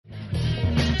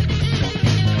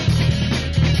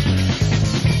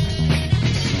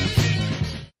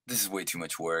way too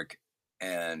much work,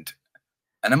 and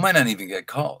I might not even get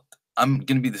called. I'm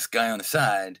gonna be this guy on the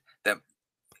side that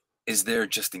is there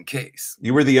just in case.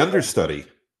 You were the understudy.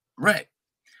 Right.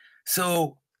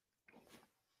 So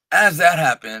as that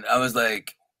happened, I was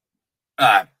like,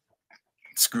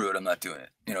 screw it, I'm not doing it.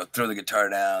 You know, throw the guitar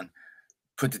down,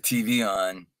 put the TV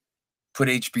on, put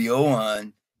HBO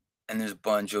on, and there's a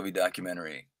Bon Jovi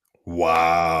documentary.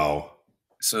 Wow.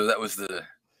 So that was the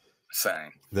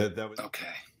sign. That was okay.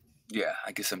 Yeah,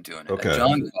 I guess I'm doing it. Okay. And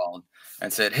John called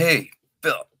and said, "Hey,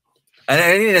 Phil." And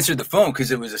I didn't answer the phone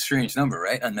because it was a strange number,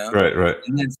 right? Unknown. Right.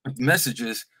 And then the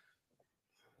messages,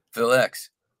 Phil X,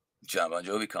 Jon Bon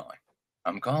Jovi calling.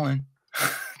 I'm calling.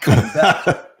 Calling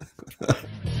back.